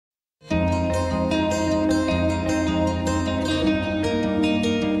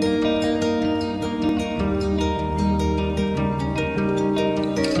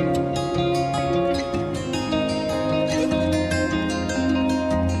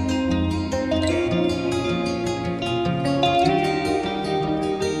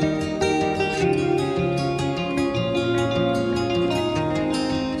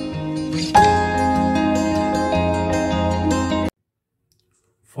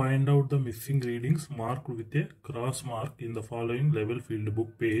Find out the missing readings marked with a cross mark in the following level field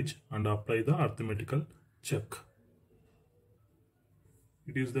book page and apply the arithmetical check.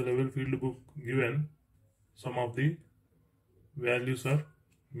 It is the level field book given. Some of the values are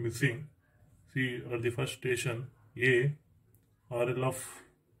missing. See, at the first station A, RL of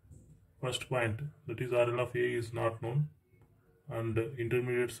first point, that is RL of A, is not known, and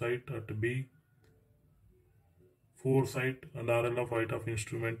intermediate site at B, 4 site and RL of height of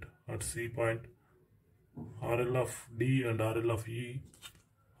instrument at C point, RL of D and RL of E,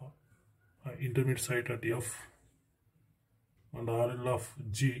 intermediate site at F, and RL of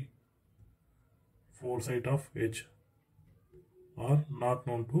G, 4 site of H are not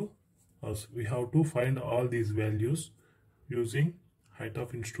known to us. We have to find all these values using height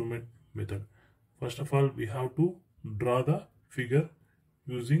of instrument method. First of all, we have to draw the figure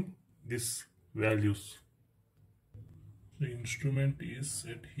using these values. The instrument is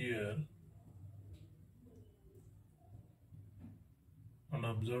set here and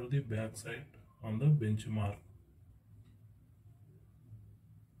observe the back side on the benchmark.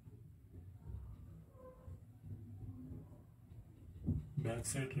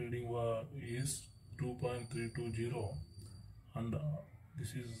 Backside reading is 2.320 and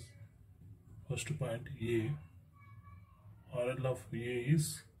this is first point A. RL of A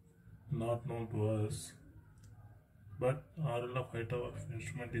is not known to us, but RL of height of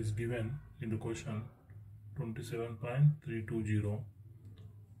instrument is given in the question, 27.320.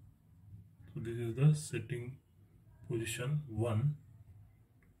 So this is the setting position 1.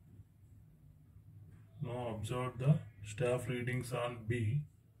 Now observe the staff readings on B.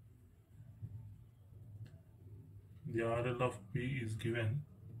 The RL of B is given.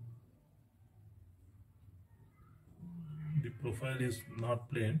 The profile is not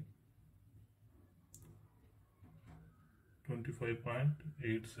plain,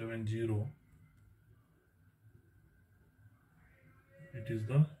 25.870. It is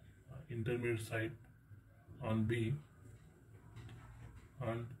the intermediate site on B,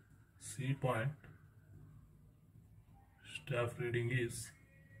 and C point staff reading is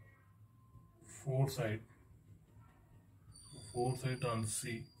 4 site. 4 site on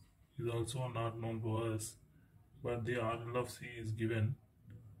C is also not known to us, but the RL of C is given,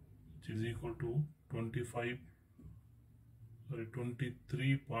 which is equal to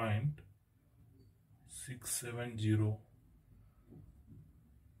 23.670.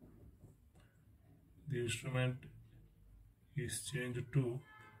 The instrument is changed to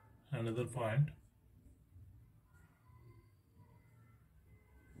another point.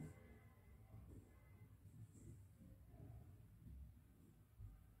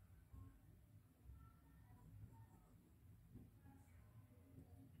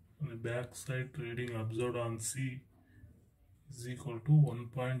 The backside reading observed on C is equal to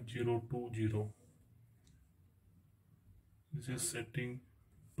 1.020. This is setting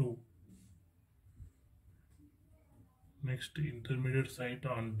 2. Next, intermediate site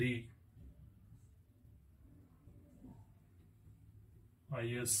on D,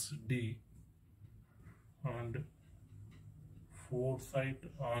 ISD, and 4 site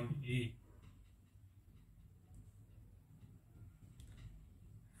on E,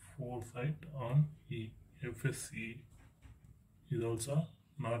 4 site on E, FSE is also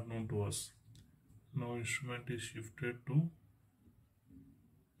not known to us. Now instrument is shifted to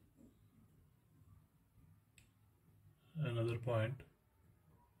another point.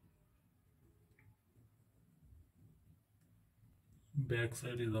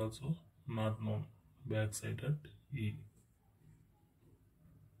 Backside is also not known. Backside at E.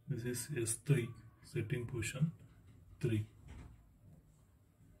 This is S3, setting position 3.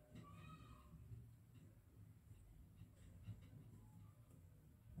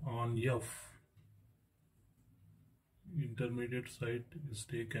 On F, intermediate site is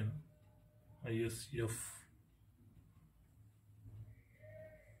taken, ISF.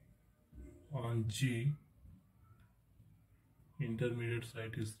 On G, intermediate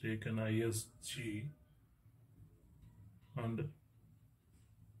site is taken, ISG, and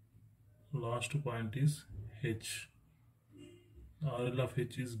last point is H. RL of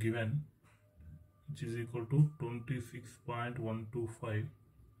H is given, which is equal to 26.125,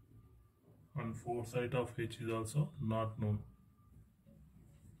 and 4 site of H is also not known.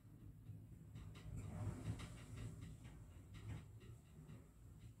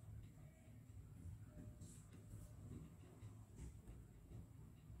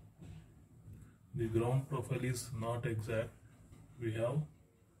 The ground profile is not exact. We have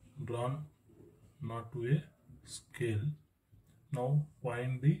drawn not to a scale. Now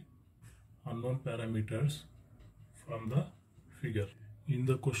find the unknown parameters from the figure. In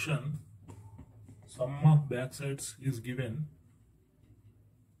the question, sum of backsides is given,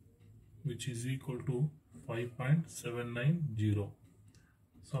 which is equal to 5.790.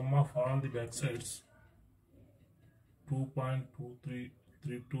 Sum of all the backsides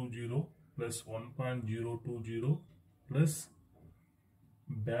 2.23320 plus 1.020 plus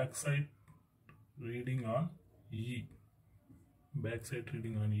backside reading on E. Backside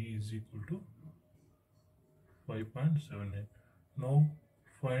reading on E is equal to 5.79. Now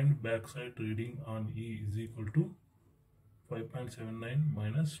find backside reading on E is equal to 5.79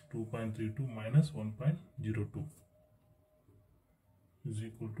 minus 2.32 minus 1.02 is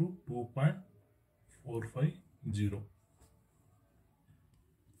equal to 2.450.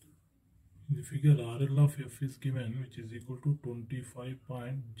 In the figure, RL of F is given, which is equal to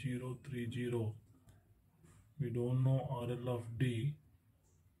 25.030. We don't know RL of D,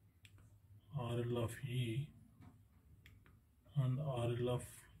 RL of E and RL of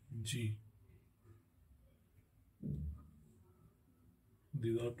G.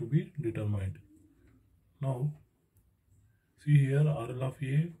 These are to be determined. Now see here, RL of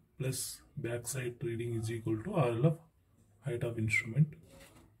A plus backside reading is equal to RL of height of instrument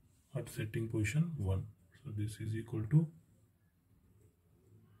at setting position 1. So this is equal to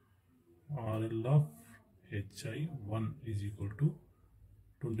RL of HI1 is equal to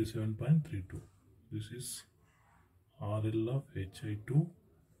 27.32. This is RL of HI2,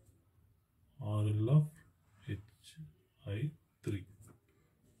 RL of HI3.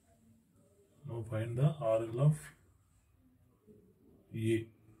 Now find the RL of A.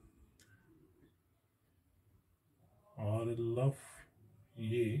 RL of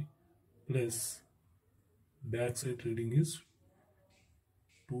A plus backside reading is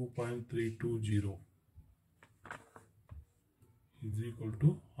 2.320 is equal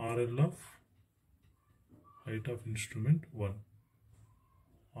to RL of height of instrument 1.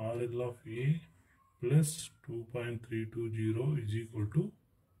 RL of A plus 2.320 is equal to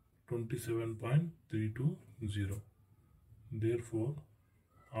 27.320. Therefore,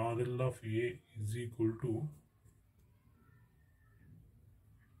 RL of A is equal to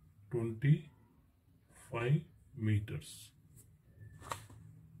 25 meters.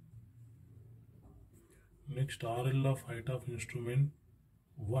 Next, RL of height of instrument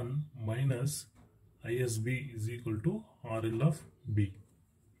 1 minus ISB is equal to RL of B.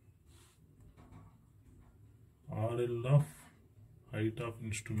 RL of height of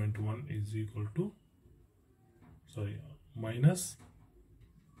instrument 1 is equal to minus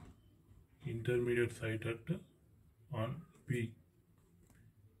intermediate height at on B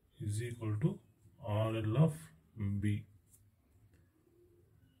is equal to RL of B.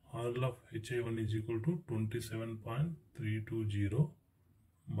 RL of HI1 is equal to 27.320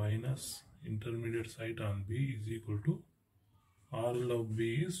 minus intermediate height on B is equal to RL of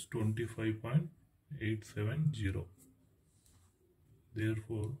B is 25.870.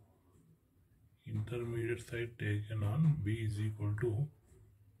 Therefore, intermediate height taken on B is equal to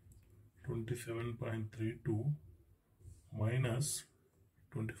 27.32 minus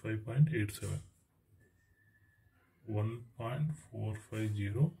 25.87,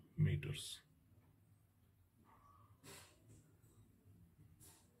 1.450 meters.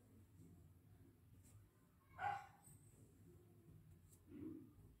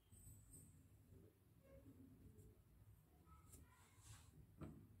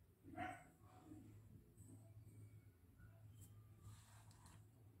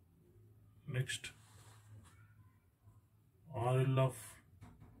 Next, RL of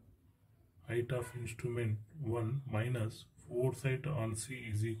height of instrument 1 minus foresight on C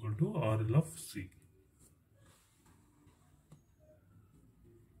is equal to RL of C.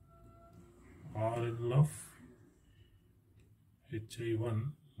 RL of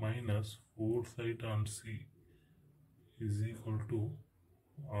HI1 minus foresight on C is equal to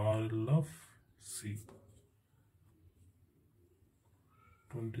RL of C.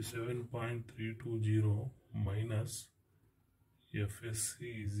 27.320 minus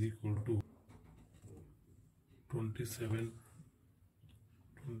FSC is equal to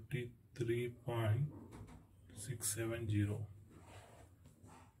 23.670.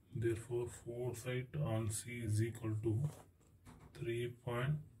 Therefore, foresight on C is equal to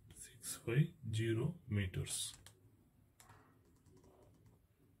 3.650 meters.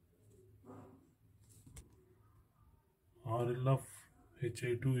 RL of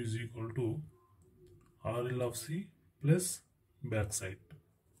HI2 is equal to RL of C plus backside.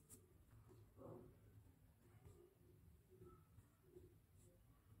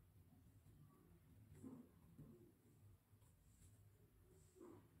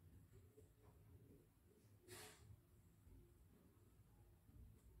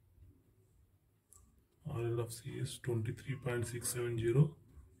 RL of C is 23.670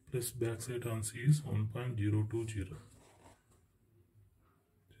 plus backside on C is 1.020,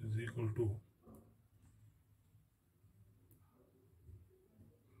 which is equal to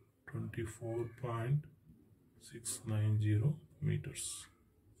 24.690 meters.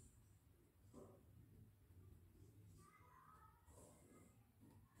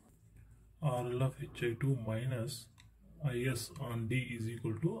 RL of Hi2 minus Is on D is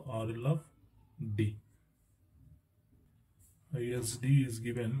equal to RL of D. ISD is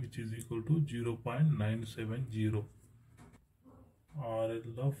given, which is equal to 0.970.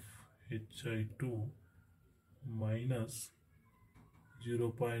 RL of Hi2 minus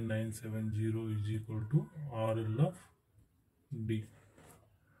 0.970 is equal to RL of D.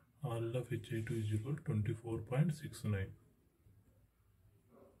 RL of Hi2 is equal to 24.69.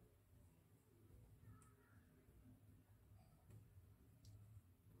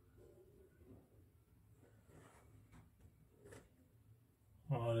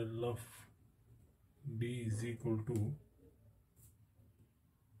 RL of D is equal to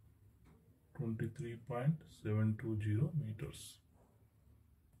 23.720 meters.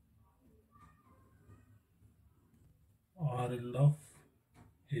 RL of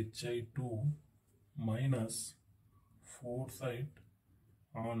Hi2 minus foresight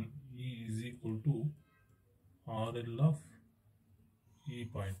on E is equal to RL of E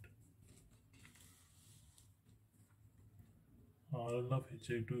point. RL of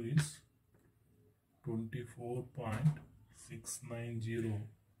Hi2 is 24.690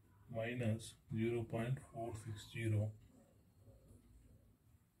 minus 0.460.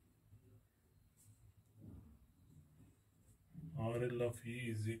 RL of E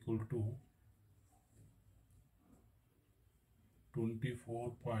is equal to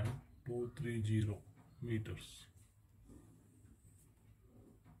 24.230 meters.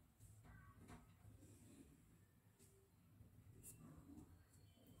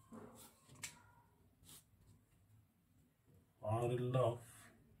 RL of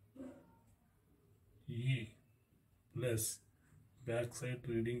E plus backside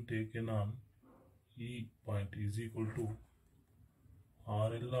reading taken on E point is equal to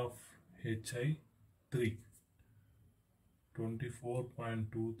RL of Hi3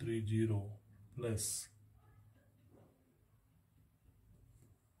 24.230 plus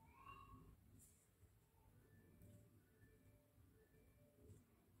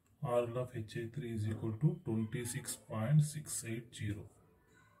RL of Hi3 is equal to 26.680.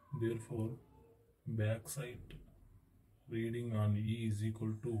 Therefore, backside reading on E is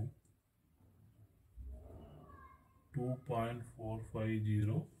equal to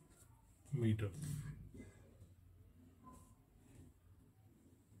 2.450 meters.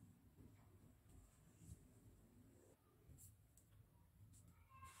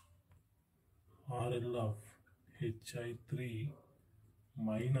 RL of Hi3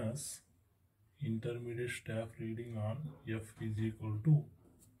 minus intermediate staff reading on F is equal to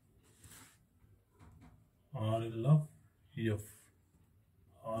RL of F.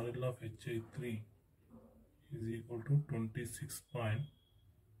 RL of Hi3 is equal to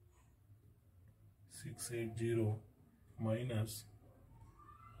 26.680 minus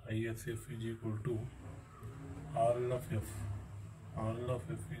ISF is equal to RL of F. RL of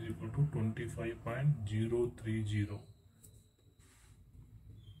F is equal to 25.030.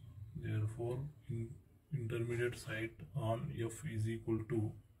 Therefore, intermediate site on F is equal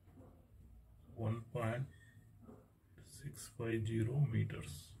to 1.650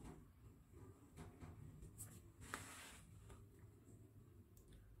 meters.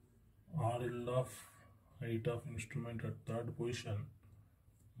 RL of height of instrument at third position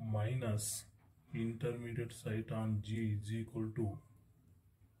minus intermediate site on G is equal to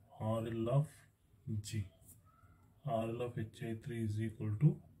RL of G. RL of Hi3 is equal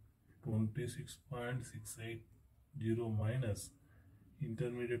to 26.680 minus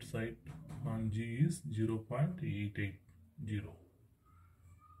intermediate site on G is 0.880.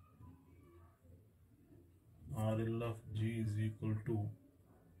 RL of G is equal to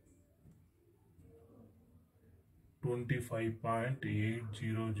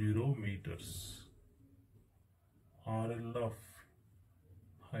 25.800 meters. RL of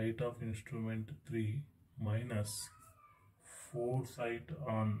height of instrument 3 minus foresight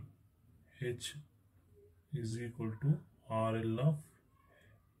on H is equal to RL of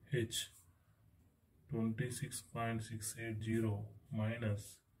H 26.680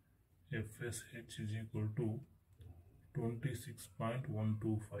 minus FSH is equal to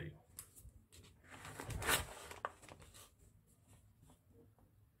 26.125.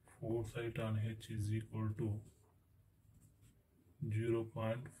 Foresight on H is equal to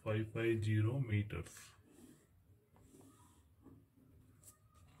 0.550 meters.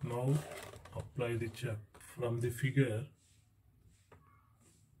 Now apply the check. From the figure,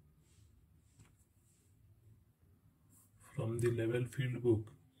 from the level field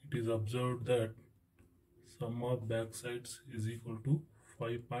book, it is observed that sum of backsides is equal to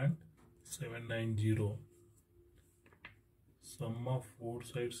 5.790. Sum of four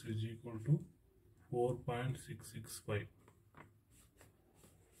sides is equal to 4.665.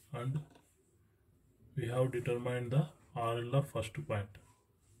 And we have determined the RL of first point.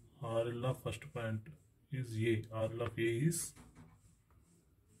 RL of first point is A. RL of A is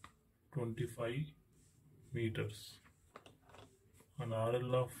 25 meters. And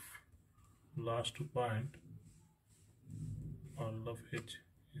RL of last point, RL of H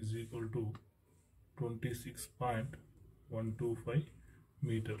is equal to 26.125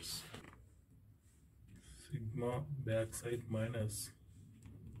 meters. Sigma backside minus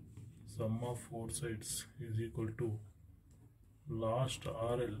sum of four sides is equal to last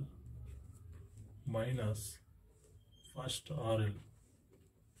RL minus first RL.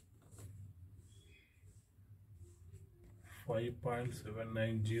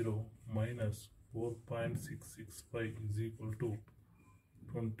 5.790 minus 4.665 is equal to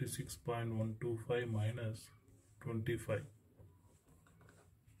 26.125 minus 25,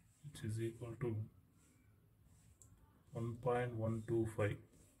 which is equal to 1.125.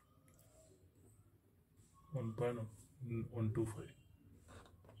 1.125.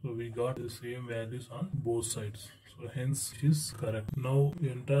 So we got the same values on both sides. So hence it is correct. Now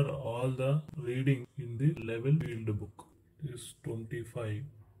enter all the reading in the level field book. It is 25,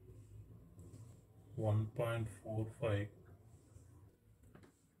 1.45,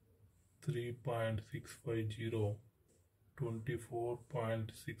 3.650,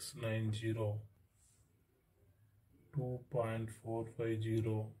 24.690,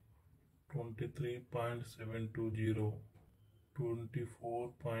 2.450, 23.720,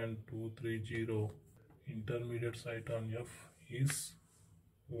 24.230. Intermediate site on F is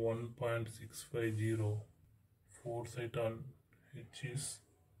 1.650. Fourth site on H is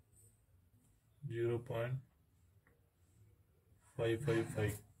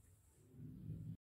 0.555.